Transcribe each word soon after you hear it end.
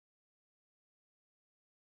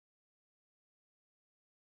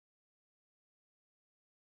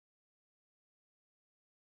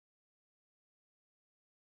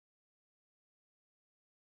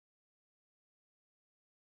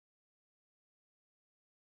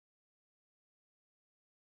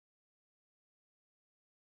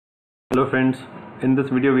Hello friends, in this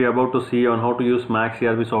video we are about to see on how to use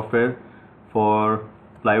MaxxERP software for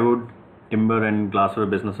plywood, timber and glassware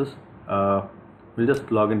businesses. We'll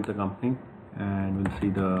just log into the company and we'll see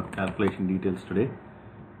the calculation details today.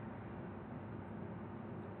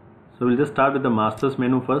 So we'll just start with the masters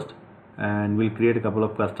menu first and we'll create a couple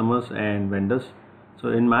of customers and vendors. So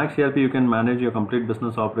in MaxxERP you can manage your complete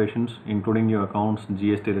business operations including your accounts,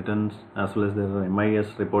 GST returns, as well as there are MIS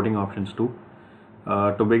reporting options too.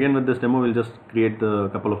 To begin with this demo, we'll just create a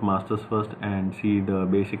couple of masters first and see the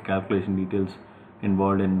basic calculation details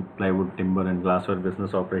involved in plywood, timber and glassware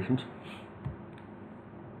business operations.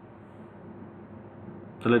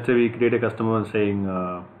 So let's say we create a customer saying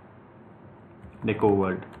Deco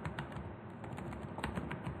World.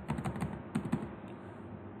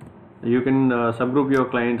 You can subgroup your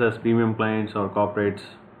clients as premium clients or corporates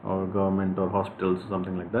or government or hospitals or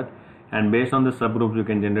something like that, and based on the subgroups you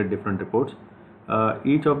can generate different reports.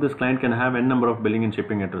 Each of this client can have n number of billing and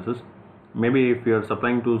shipping addresses. Maybe if you are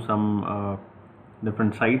supplying to some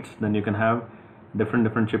different sites, then you can have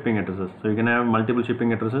different shipping addresses. So you can have multiple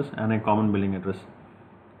shipping addresses and a common billing address,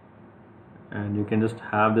 and you can just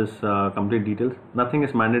have this complete details. Nothing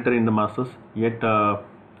is mandatory in the masters, yet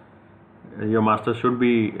your master should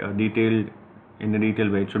be detailed in a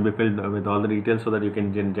detailed way. It should be filled with all the details so that you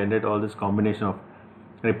can generate all this combination of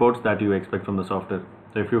reports that you expect from the software.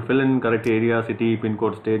 So if you fill in correct area, city, pin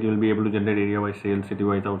code, state, you will be able to generate area-wise sales,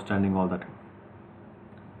 city-wise outstanding, all that.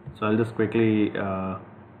 So I'll just quickly I'll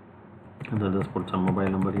just put some mobile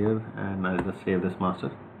number here and I'll just save this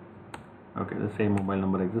master. Okay, the same mobile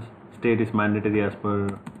number exists. State is mandatory as per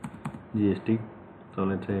GST. So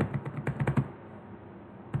let's say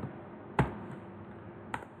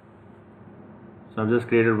I've just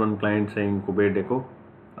created one client saying Kuber Deco.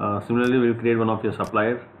 Similarly, we'll create one of your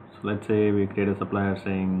supplier. So let's say we create a supplier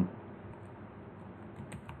saying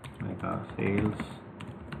like our sales,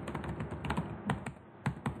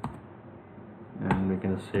 and we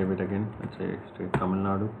can save it again. Let's say state Tamil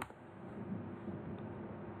Nadu.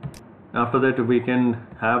 After that, we can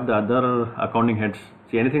have the other accounting heads.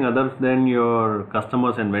 See, anything other than your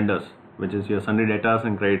customers and vendors, which is your sundry debtors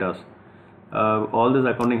and creditors. All these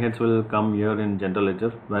accounting heads will come here in general ledger,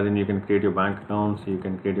 wherein you can create your bank accounts, you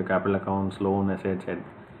can create your capital accounts, loan, assets,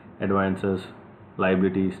 advances,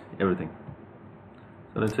 liabilities, everything.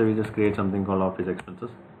 So let's say we just create something called office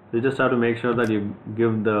expenses. So you just have to make sure that you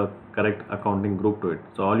give the correct accounting group to it.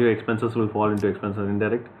 So all your expenses will fall into expenses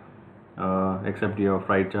indirect, except your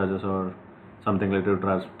freight charges or something related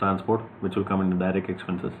to transport, which will come into direct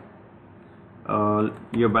expenses.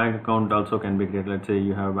 Your bank account also can be created. Let's say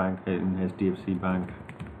you have a bank in HDFC Bank.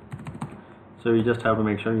 So you just have to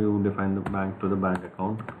make sure you define the bank to the bank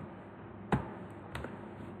account.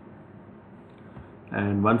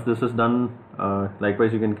 And once this is done,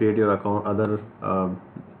 likewise you can create your other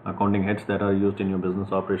accounting heads that are used in your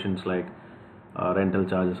business operations, like rental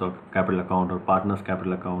charges or capital account or partners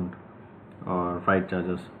capital account or freight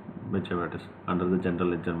charges, whichever it is, under the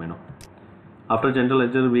general ledger menu. After general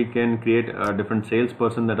ledger, we can create a different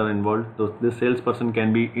salesperson that are involved. So this salesperson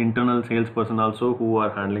can be internal salesperson also, who are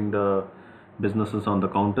handling the businesses on the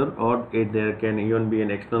counter, or there can even be an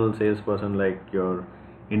external salesperson like your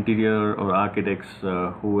interior or architects,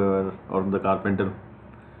 whoever, or the carpenter,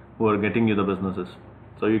 who are getting you the businesses.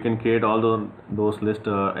 So you can create all those lists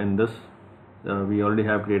in this. We already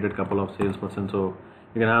have created a couple of salesperson, so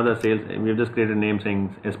you can have the sales. We have just created a name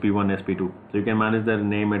saying SP1, SP2. So you can manage their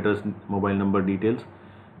name, address, mobile number details,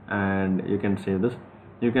 and you can save this.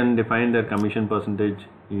 You can define their commission percentage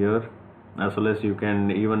here, as well as you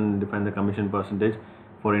can even define the commission percentage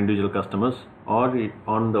for individual customers, or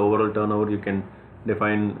on the overall turnover you can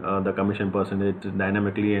define the commission percentage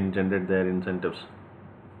dynamically and generate their incentives.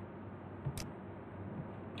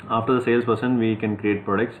 After the salesperson, we can create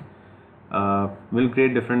products. We'll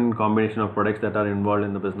create different combination of products that are involved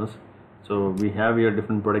in the business. So we have here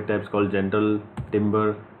different product types called general,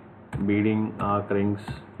 timber, beading, arc, rings,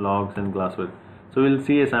 logs and glassware. So we'll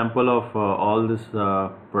see a sample of all these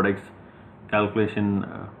products, calculation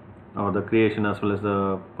or the creation, as well as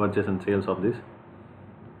the purchase and sales of this.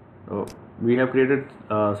 So we have created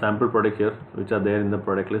sample product here, which are there in the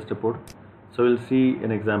product list report. So we'll see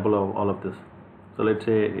an example of all of this. So let's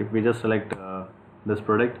say if we just select this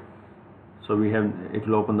product, so we have, it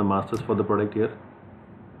will open the masters for the product here.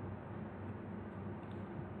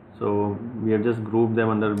 So we have just grouped them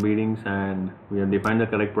under beadings, and we have defined the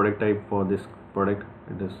correct product type for this product.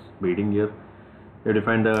 It is beading here. We have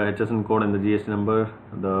defined the HSN code and the GST number,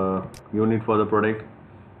 the unit for the product,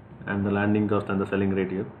 and the landing cost and the selling rate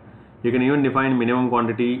here. You can even define minimum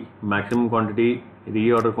quantity, maximum quantity,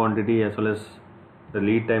 reorder quantity, as well as the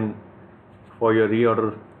lead time for your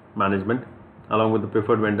reorder management along with the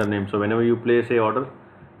preferred vendor name. So whenever you place a order,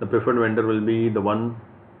 the preferred vendor will be the one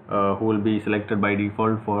who will be selected by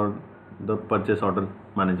default for the purchase order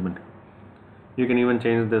management. You can even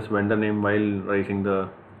change this vendor name while raising the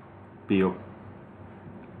PO.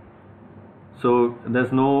 So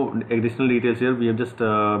there's no additional details here. We have just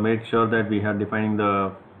made sure that we are defining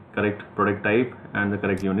the correct product type and the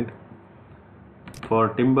correct unit. For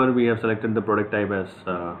timber, we have selected the product type as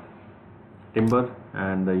timber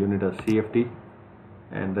and the unit as CFT,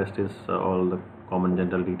 and rest is all the common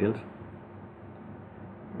general details.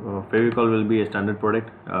 Fevicol will be a standard product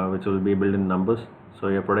which will be built in numbers. So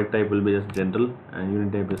your product type will be just general and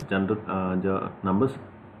unit type is general numbers.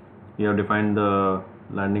 You have defined the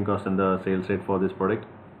landing cost and the sales rate for this product.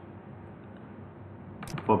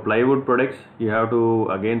 For plywood products, you have to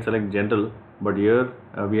again select general, but here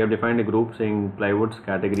we have defined a group saying plywoods,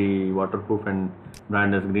 category waterproof, and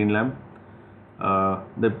brand as green lamp.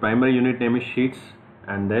 The primary unit name is sheets,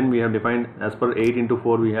 and then we have defined as per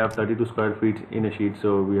 8x4 we have 32 square feet in a sheet,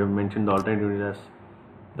 so we have mentioned the alternate unit as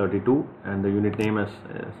 32 and the unit name as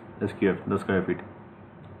SQF, the square feet,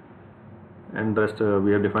 and rest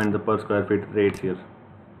we have defined the per square feet rates here.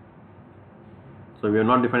 So we have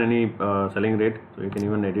not defined any selling rate, so you can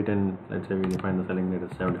even edit, and let's say we define the selling rate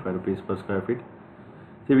as 75 rupees per square feet.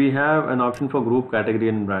 See, we have an option for group, category,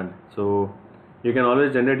 and brand. So you can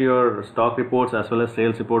always generate your stock reports as well as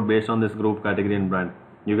sales report based on this group, category, and brand.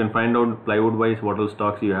 You can find out plywood wise what all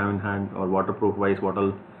stocks you have in hand, or waterproof wise what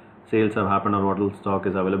all sales have happened or what all stock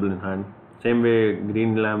is available in hand. Same way,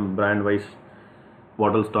 green lamp brand wise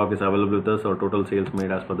what all stock is available with us or total sales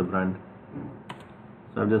made as per the brand.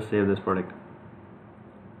 So I've just saved this product.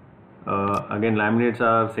 Again, laminates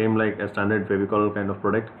are same like a standard Fevicol kind of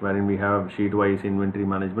product, wherein we have sheet wise inventory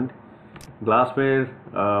management. Glassware,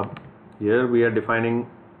 here we are defining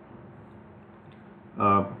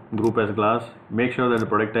group as glass. Make sure that the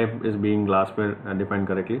product type is being glassware defined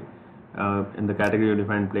correctly. In the category you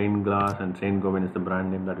define plain glass, and Saint Gobain is the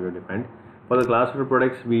brand name that we have defined. For the glassware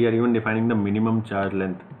products, we are even defining the minimum charge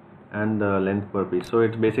length and the length per piece. So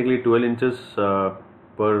it's basically 12 inches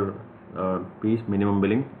per piece minimum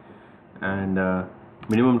billing, and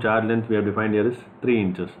minimum charge length we have defined here is 3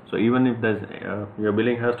 inches. So even if there's your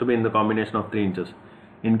billing has to be in the combination of 3 inches.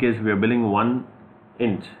 In case we are billing 1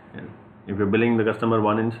 inch, if you're billing the customer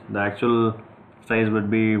 1 inch, the actual size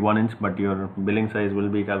would be 1 inch, but your billing size will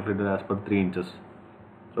be calculated as per 3 inches.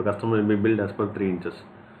 So customer will be billed as per 3 inches.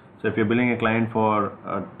 So if you're billing a client for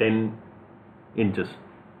 10 inches,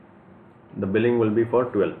 the billing will be for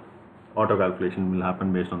 12. Auto calculation will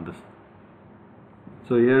happen based on this.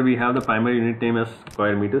 So here we have the primary unit name as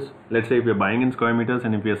square meters. Let's say if you're buying in square meters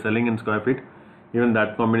and if you're selling in square feet, even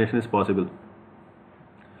that combination is possible.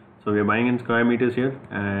 So we are buying in square meters here,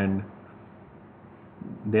 and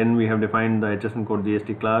then we have defined the HSN code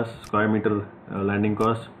GST class, square meter landing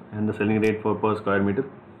cost, and the selling rate for per square meter.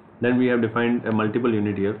 Then we have defined a multiple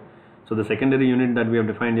unit here. So the secondary unit that we have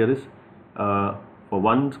defined here is for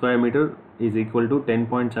 1 square meter is equal to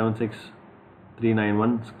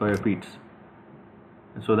 10.76391 square feet.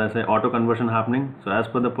 So that's an auto conversion happening. So as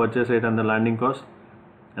per the purchase rate and the landing cost,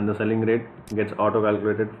 and the selling rate gets auto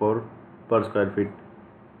calculated for per square feet.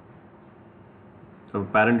 So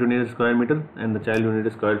parent unit is square meter and the child unit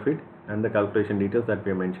is square feet, and the calculation details that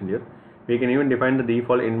we have mentioned here. We can even define the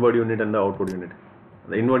default inward unit and the outward unit.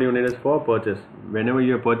 The inward unit is for purchase. Whenever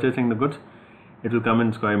you are purchasing the goods, it will come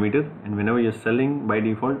in square meter, and whenever you are selling, by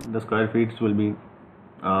default the square feet will be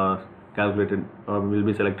calculated or will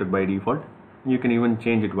be selected by default. You can even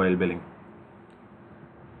change it while billing.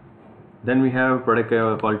 Then we have product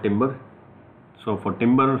called timber. So for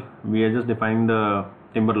timber, we are just defining the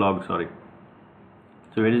timber log,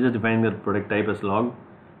 So we are just defining the product type as log,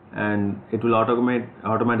 and it will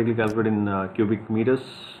automatically calculate in cubic meters,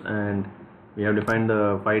 and we have defined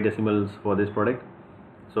the 5 decimals for this product.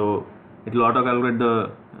 So it will auto calculate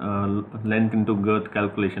the length into girth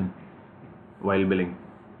calculation while billing.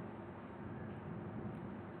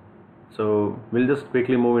 So we'll just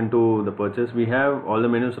quickly move into the purchase. We have all the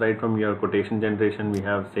menus right from your quotation generation. We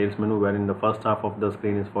have sales menu, wherein the first half of the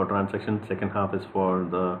screen is for transaction, second half is for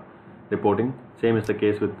the reporting. Same is the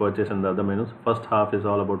case with purchase and the other menus. First half is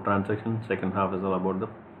all about transaction, second half is all about the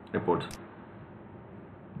reports.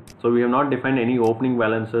 So we have not defined any opening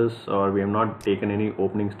balances, or we have not taken any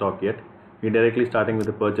opening stock yet. We are directly starting with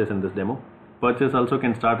the purchase in this demo. Purchase also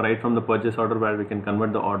can start right from the purchase order, where we can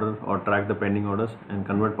convert the order or track the pending orders and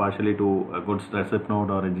convert partially to a goods receipt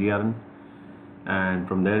note or a GRN, and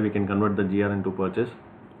from there we can convert the GRN to purchase.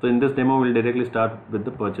 So in this demo we'll directly start with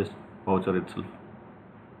the purchase voucher itself.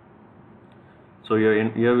 So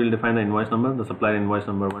here we'll define the invoice number, the supplier invoice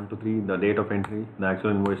number 1 to 3, the date of entry, the actual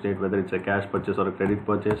invoice date, whether it's a cash purchase or a credit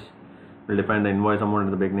purchase. We'll define the invoice amount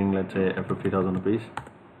at the beginning, let's say 50,000 rupees.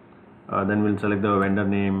 Then we'll select the vendor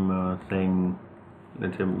name saying,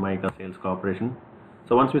 let's say Mica Sales Corporation.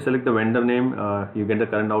 So once we select the vendor name, you get the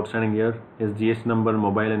current outstanding year. His GST number,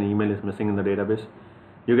 mobile and email is missing in the database.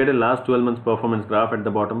 You get a last 12 months performance graph at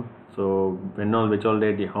the bottom. So when all, which all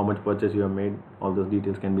date, how much purchase you have made, all those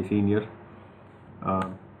details can be seen here.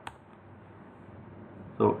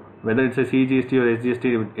 So whether it's a CGST or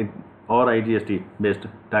SGST or IGST based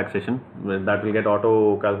taxation, that will get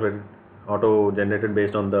auto generated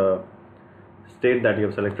based on the state that you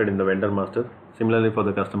have selected in the vendor master. Similarly for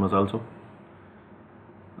the customers also.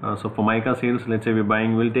 So for Mica sales, let's say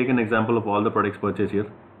we'll take an example of all the products purchased here.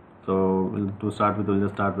 So we'll just start with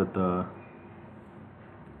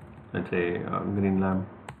let's say green lamp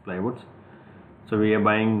plywoods. So we are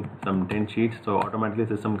buying some 10 sheets, so automatically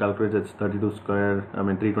system calculates it's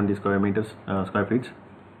 320 square feet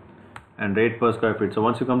and rate per square feet. So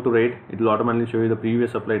once you come to rate, it will automatically show you the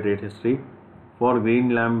previous applied rate history for green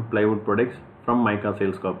lamp plywood products from Mica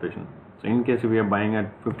Sales Corporation. So in case if we are buying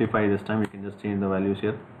at 55 this time, we can just change the values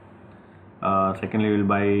here. Secondly,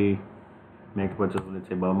 we'll make purchase of, let's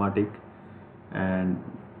say, Burma teak, and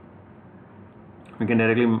we can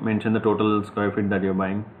directly mention the total square feet that you're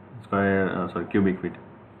buying, cubic feet.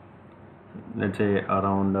 Let's say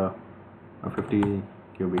around 50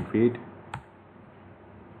 cubic feet.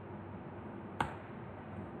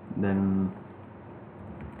 Then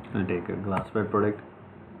we'll take a glassware product.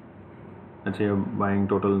 Let's say you're buying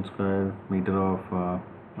total square meter of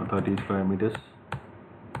 30 square meters.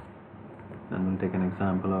 And we'll take an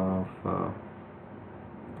example of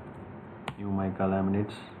new Mica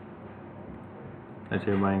laminates. Let's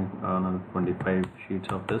say you're buying another 25 sheets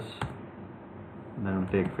of this. Then we'll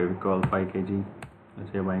take Fevicol 5 kg. Let's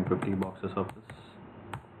say you're buying 50 boxes of this.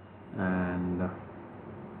 And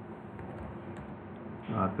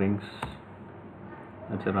arc rings.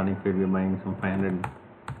 Let's say running feed, we're buying some 500.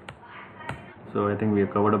 So I think we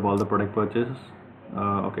have covered up all the product purchases.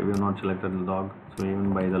 Okay, we have not selected the log, so we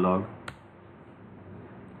even buy the log.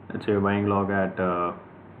 Let's say you're buying log at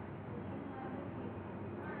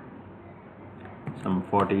some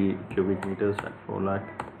 40 cubic meters at 4 lakh.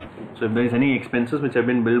 So if there is any expenses which have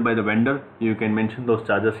been billed by the vendor, you can mention those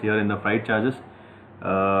charges here in the freight charges.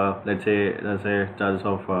 Let's say charges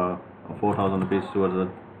of 4,000 rupees towards the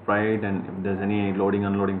freight, and if there's any loading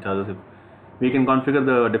unloading charges, we can configure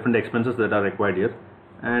the different expenses that are required here,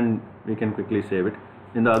 and we can quickly save it.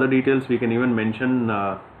 In the other details, we can even mention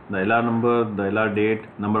the LR number, the LR date,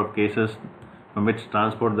 number of cases from which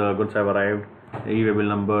transport the goods have arrived, e-way bill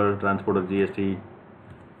number, transport of GST,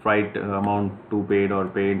 freight amount to paid or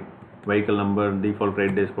paid, vehicle number, default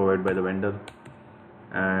credit days provided by the vendor,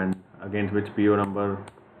 and against which PO number.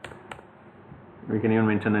 We can even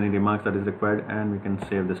mention any remarks that is required, and we can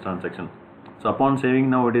save this transaction. So upon saving,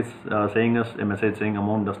 now it is saying us a message saying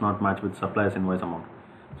amount does not match with supplier's invoice amount.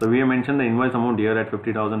 So we have mentioned the invoice amount here at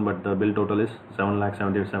 50,000, but the bill total is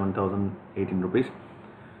 7,77,018 rupees.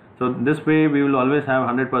 So this way we will always have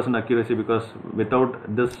 100% accuracy, because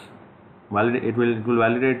without this it will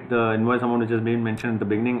validate the invoice amount which has been mentioned at the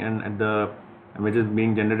beginning and which is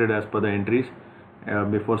being generated as per the entries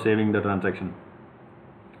before saving the transaction.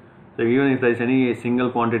 So even if there is any single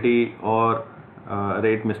quantity or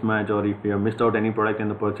rate mismatch, or if you have missed out any product in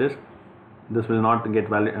the purchase, this will not get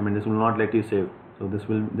valid. This will not let you save. So this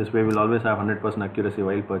way will always have 100% accuracy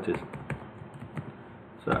while purchase.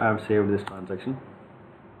 So I have saved this transaction.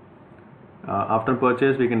 After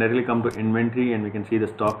purchase, we can directly come to inventory and we can see the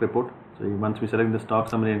stock report. So once we select the stock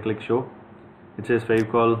summary and click show, it says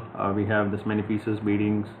Fevicol. We have this many pieces,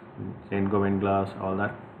 beadings, Saint Gobain glass, all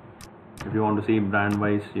that. If you want to see brand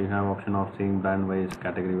wise, you have option of seeing brand wise,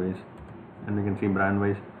 category wise, and we can see brand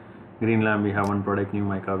wise. Green lamp, we have one product. New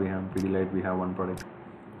Mica, we have Plywood, we have one product.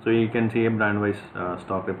 So you can see a brand wise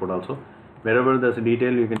stock report also. Wherever there's a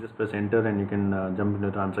detail, you can just press enter and you can jump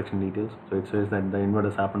into transaction details. So it says that the inward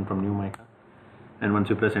has happened from New Mica, and once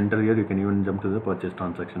you press enter here, you can even jump to the purchase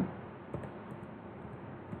transaction.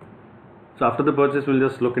 So after the purchase, we'll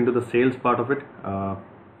just look into the sales part of it.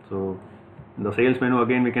 So the sales menu,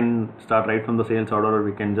 again, we can start right from the sales order, or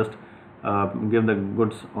we can just give the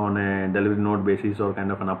goods on a delivery note basis, or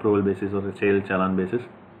kind of an approval basis, or a sale challan basis.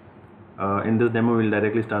 In this demo, we'll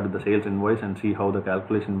directly start with the sales invoice and see how the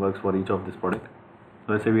calculation works for each of this product.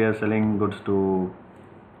 So let's say we are selling goods to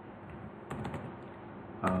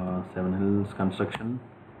Seven Hills Construction.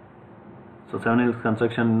 So Seven Hills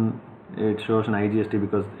Construction, it shows an IGST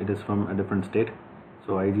because it is from a different state.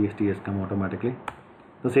 So IGST has come automatically.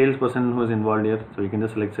 the salesperson who is involved here. So you can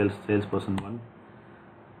just select salesperson 1.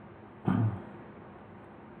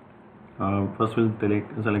 First we'll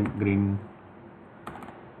select green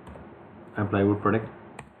plywood product.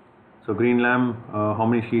 So green lamp, how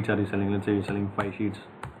many sheets are you selling? Let's say you're selling 5 sheets.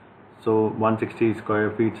 So 160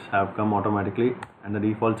 square feet have come automatically, and the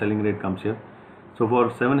default selling rate comes here. So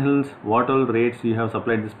for 7 Hills, what all rates you have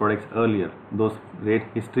supplied these products earlier, those rate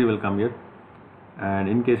history will come here. And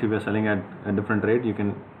in case if you are selling at a different rate, you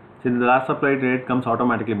can see the last supplied rate comes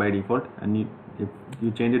automatically by default, and if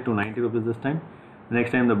you change it to 90 rupees this time, the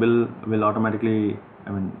next time the bill will automatically,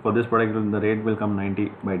 for this product the rate will come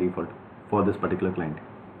 90 by default for this particular client.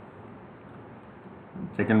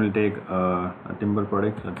 Second we'll take a timber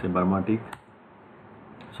product, let's say Burma teak.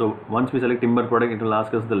 So once we select timber product, it will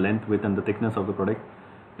ask us the length, width and the thickness of the product.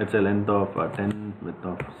 Let's say length of 10, width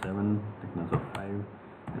of 7, thickness of 5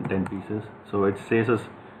 and 10 pieces. So it says us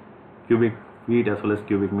cubic feet as well as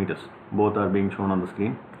cubic meters. Both are being shown on the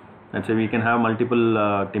screen. Let's say we can have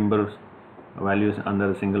multiple timber values under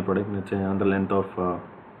a single product. Let's say under length of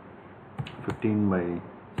 15 by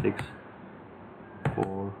 6,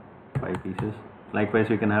 4, 5 pieces. Likewise,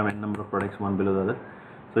 we can have n number of products one below the other.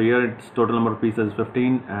 So here its total number of pieces is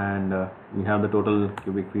 15, and we have the total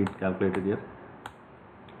cubic feet calculated here.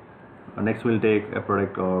 Next we'll take a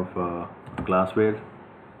product of glassware.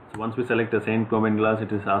 So once we select the Saint Cobain glass,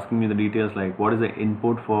 it is asking me the details like what is the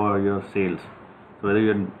input for your sales. So whether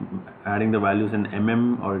you're adding the values in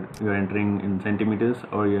mm, or you're entering in centimeters,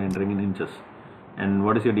 or you're entering in inches. And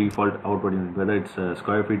what is your default output unit, whether it's a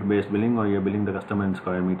square feet based billing or you're billing the customer in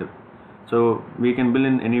square meter. So we can bill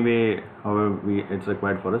in any way however it's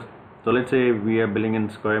required for us. So let's say we are billing in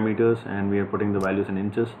square meters and we are putting the values in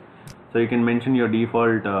inches. So you can mention your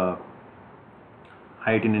default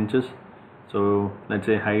height in inches. So let's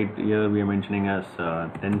say height here we are mentioning as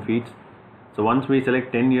 10 feet. So once we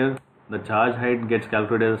select 10 here, the charge height gets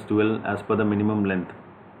calculated as 12 as per the minimum length.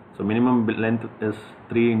 So minimum length is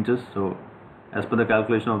 3 inches. So as per the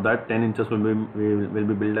calculation of that, 10 inches will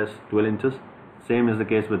be billed as 12 inches. Same is the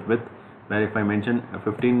case with width, where if I mention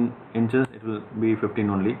 15 inches, it will be 15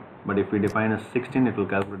 only, but if we define as 16, it will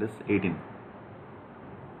calculate as 18.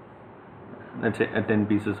 Let's say 10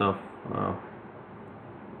 pieces of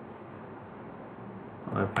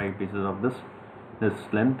 5 pieces of this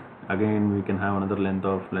length. Again we can have another length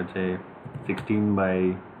of, let's say 16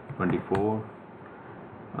 by 24,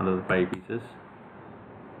 another 5 pieces.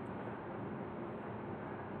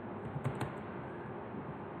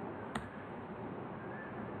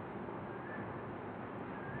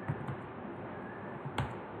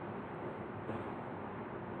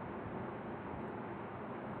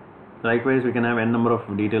 Likewise, we can have n number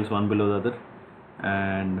of details one below the other,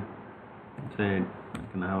 and say we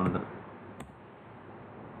can have another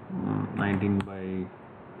 19 by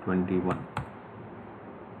 21,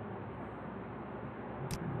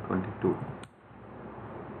 22.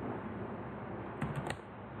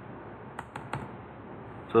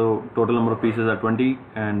 So total number of pieces are 20,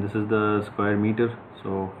 and this is the square meter,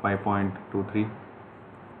 so 5.23.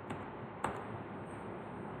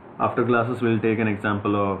 After glasses, we'll take an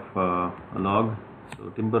example of a log. So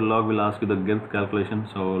timber log will ask you the girth calculation.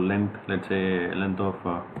 So length, let's say length of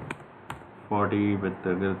 40 with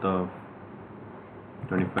the girth of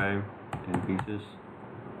 25, 10 pieces,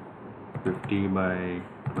 50 by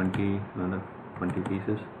 20, another 20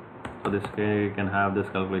 pieces. So this way you can have this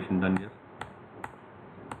calculation done here.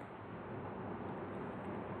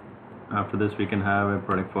 After this, we can have a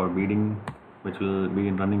product for beading, which will be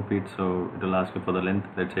in running feet. So it will ask you for the length,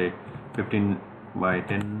 let's say 15 by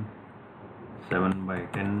 10, 7 by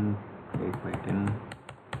 10, 8 by 10.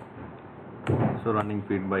 So running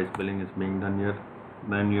feet by billing is being done here.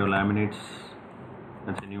 Then your laminates,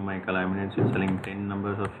 let's say new mica laminates, you're selling 10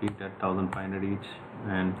 numbers of sheet at 1500 each,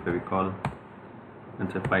 and Fevicol,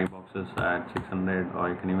 let's say 5 boxes at 600, or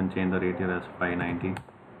you can even change the rate here as 590.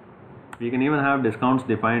 We can even have discounts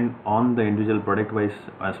defined on the individual product wise,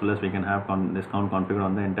 as well as we can have discount configured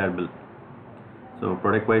on the entire bill. So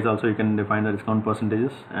product wise also you can define the discount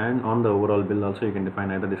percentages, and on the overall bill also you can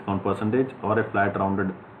define either discount percentage or a flat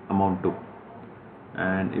rounded amount too.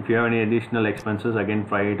 And if you have any additional expenses, again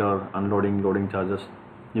freight or unloading, loading charges,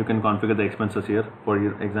 you can configure the expenses here. For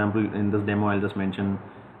your example, in this demo I'll just mention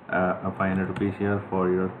a 500 rupees here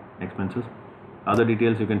for your expenses. Other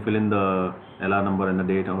details you can fill in the LR number and the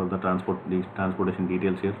date, or the transportation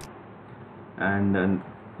details here, and then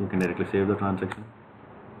you can directly save the transaction.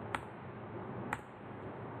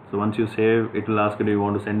 So once you save, it will ask you, do you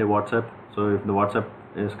want to send a WhatsApp? So if the WhatsApp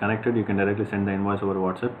is connected, you can directly send the invoice over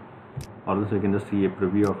WhatsApp, or else you can just see a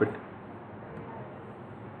preview of it.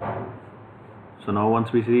 So now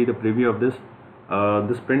once we see the preview of this,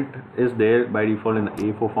 this print is there by default in the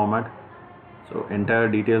A4 format. So entire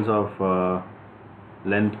details of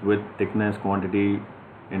length, width, thickness, quantity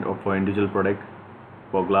for individual product,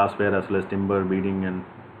 for glassware as well as timber, beading and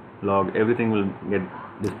log, everything will get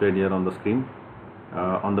displayed here on the screen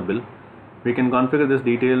on the bill. We can configure these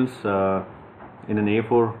details in an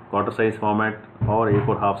A4 quarter size format or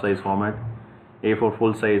A4 half size format, A4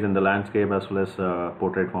 full size in the landscape as well as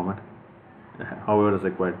portrait format, however is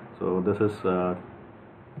required. So this is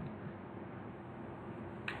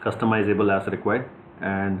customizable as required,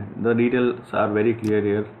 and the details are very clear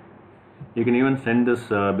here. You can even send this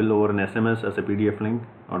bill over an SMS as a PDF link,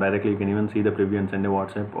 or directly you can even see the preview and send a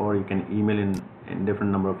WhatsApp, or you can email in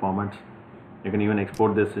different number of formats. You can even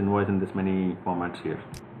export this invoice in this many formats here.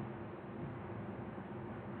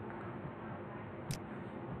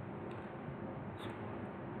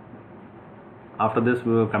 After this,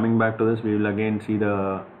 we will coming back to this, we will again see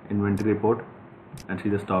the inventory report and see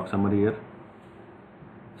the stock summary here.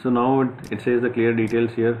 So now it says the clear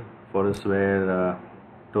details here for us, where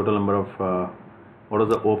total number of what is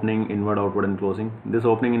the opening, inward, outward and closing. This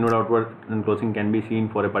opening, inward, outward and closing can be seen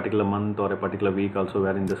for a particular month or a particular week also,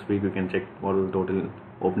 where in this week we can check what is the total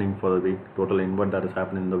opening for the week, total inward that has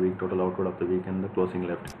happened in the week, total outward of the week and the closing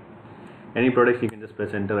left. Any products you can just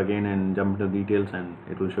press enter again and jump into details, and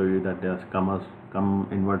it will show you that there's come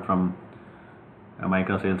inward from a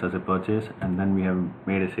micro sales as a purchase, and then we have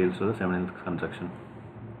made a sales to the 7 Hills Construction.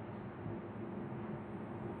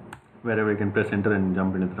 Wherever you can press enter and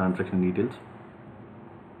jump into the transaction details.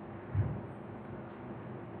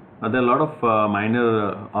 There are a lot of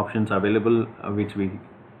minor options available which I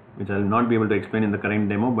will not be able to explain in the current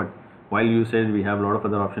demo, but while usage we have a lot of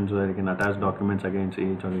other options where you can attach documents against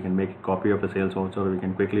each, or you can make a copy of a sales voucher, or we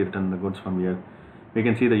can quickly return the goods from here. We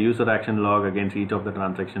can see the user action log against each of the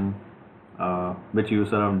transaction, which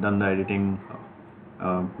user have done the editing,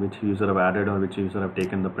 which user have added or which user have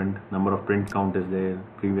taken the print, number of print count is there,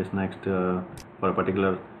 previous, next, for a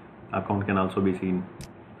particular account can also be seen.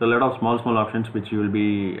 So a lot of small options which you will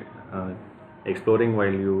be exploring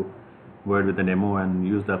while you work with the demo and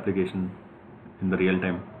use the application in the real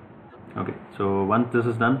time. Okay, so once this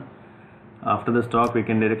is done, after the stock we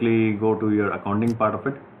can directly go to your accounting part of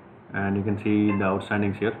it, and you can see the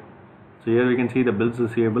outstandings here. So here we can see the bills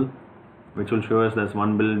receivable, which will show us there's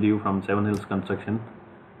one bill due from 7 Hills Construction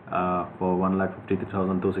for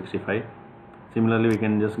 1,53,265. Similarly, we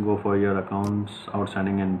can just go for your accounts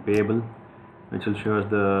outstanding and payable, which will show us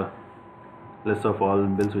the list of all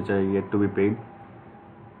bills which are yet to be paid.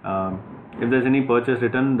 If there's any purchase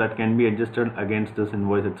return, that can be adjusted against this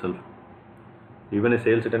invoice itself. Even a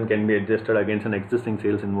sales return can be adjusted against an existing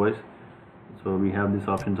sales invoice. So we have these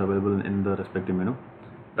options available in the respective menu.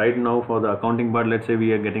 Right now for the accounting part, let's say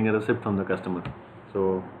we are getting a receipt from the customer.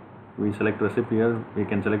 So we select receipt here, we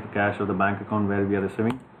can select the cash or the bank account where we are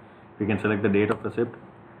receiving. We can select the date of receipt,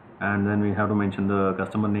 and then we have to mention the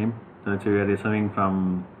customer name. So let's say we are receiving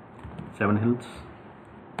from 7 Hills.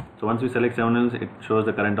 So once we select 7 Hills, it shows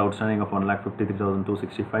the current outstanding of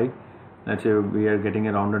 1,53,265. Let's say we are getting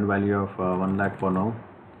a rounded value of 1 lakh for now,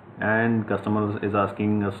 and customer is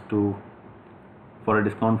asking us for a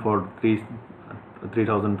discount for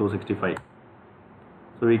 3,265.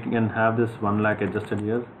 So we can have this 1 lakh adjusted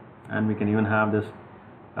here, and we can even have this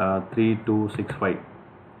 3,265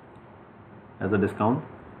 as a discount,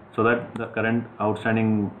 so that the current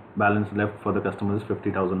outstanding balance left for the customer is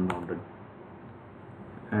 50,000 rounded.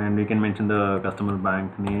 And we can mention the customer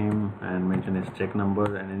bank name and mention his check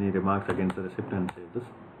number and any remarks against the receipt and save this.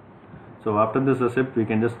 So after this receipt, we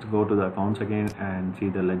can just go to the accounts again and see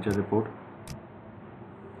the ledger report.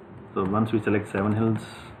 So once we select 7 Hills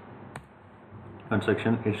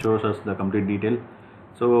Construction, it shows us the complete detail.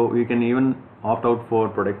 So we can even opt out for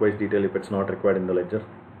product wise detail if it's not required in the ledger,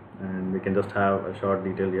 and we can just have a short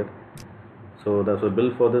detail here. So that's a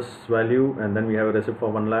bill for this value, and then we have a receipt for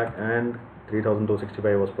 1 lakh, and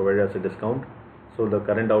 3,265 was provided as a discount. So the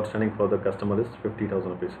current outstanding for the customer is 50,000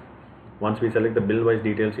 rupees. Once we select the bill wise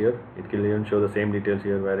details here, it can even show the same details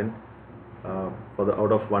here, wherein for the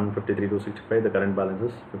out of 153,265, the current balance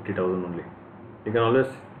is 50,000 only. You can always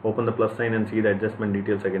open the plus sign and see the adjustment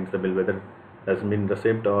details against the bill, whether that's been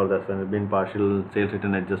received or that's been partial sales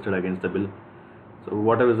return adjusted against the bill. So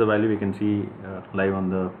whatever is the value, we can see live on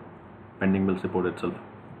the pending bills report itself.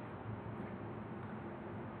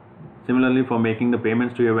 Similarly, for making the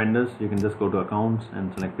payments to your vendors, you can just go to accounts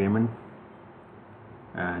and select payment,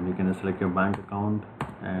 and you can just select your bank account,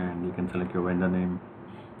 and you can select your vendor name,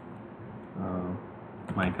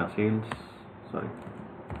 MaxxERP sales,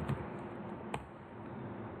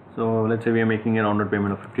 So let's say we are making a rounded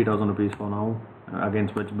payment of 50,000 rupees for now,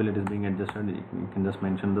 against which bill it is being adjusted. You can just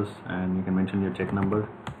mention this, and you can mention your check number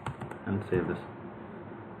and save this.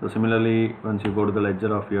 So similarly, once you go to the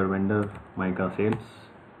ledger of your vendor MaxxERP sales,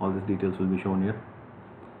 all these details will be shown here.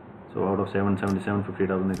 So out of 777,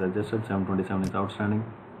 50,000 is adjusted, 727 is outstanding,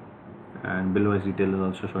 and bill wise detail is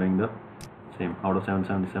also showing the same. Out of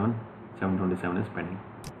 777, 727 is pending.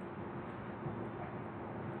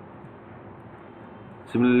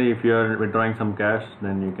 Similarly, if you are withdrawing some cash,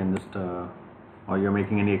 then you can just or you're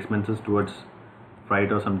making any expenses towards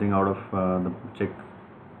freight or something out of the check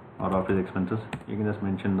or office expenses, you can just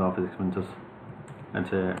mention the office expenses. Let's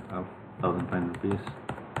say 1,500 rupees.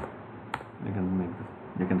 You can make this.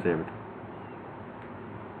 You can save it.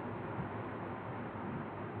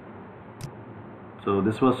 So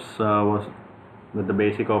this was with the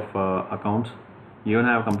basic of accounts. You even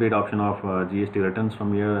have complete option of GST returns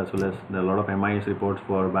from here, as well as there are a lot of MIS reports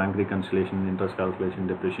for bank reconciliation, interest calculation,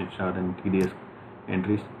 depreciation chart, and TDS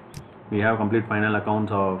entries. We have complete final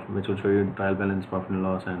accounts of which will show you trial balance, profit and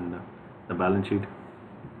loss, and the balance sheet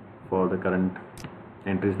for the current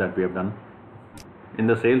entries that we have done. In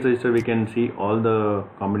the sales register, we can see all the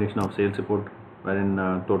combination of sales report, wherein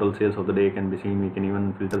total sales of the day can be seen. We can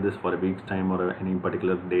even filter this for a week's time or any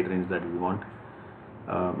particular date range that we want.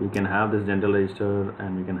 We can have this general register,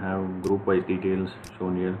 and we can have group wise details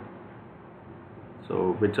shown here.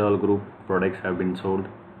 So which all group products have been sold.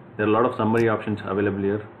 There are a lot of summary options available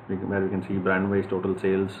here, where we can see brand wise total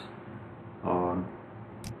sales, or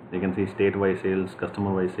you can see state wise sales,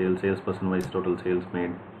 customer wise sales, salesperson wise total sales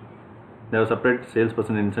made. There is a separate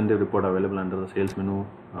salesperson incentive report available under the sales menu,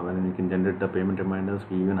 wherein you can generate the payment reminders.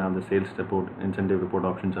 We even have the sales report, incentive report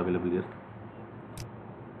options available here.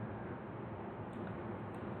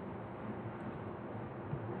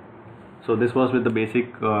 So this was with the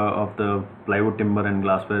basic of the plywood, timber, and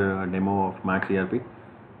glassware demo of MaxxERP.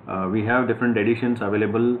 We have different editions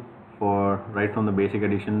available for right from the basic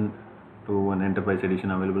edition to an enterprise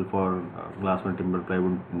edition available for glassware, timber,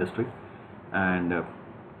 plywood industry, and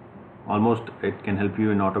almost it can help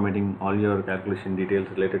you in automating all your calculation details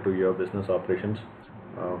related to your business operations,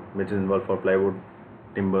 which is involved for plywood,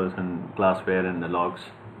 timbers, and glassware, and the logs,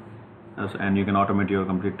 and you can automate your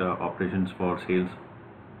complete operations for sales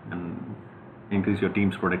and increase your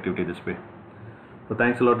team's productivity this way. So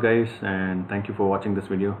thanks a lot guys, and thank you for watching this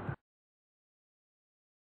video.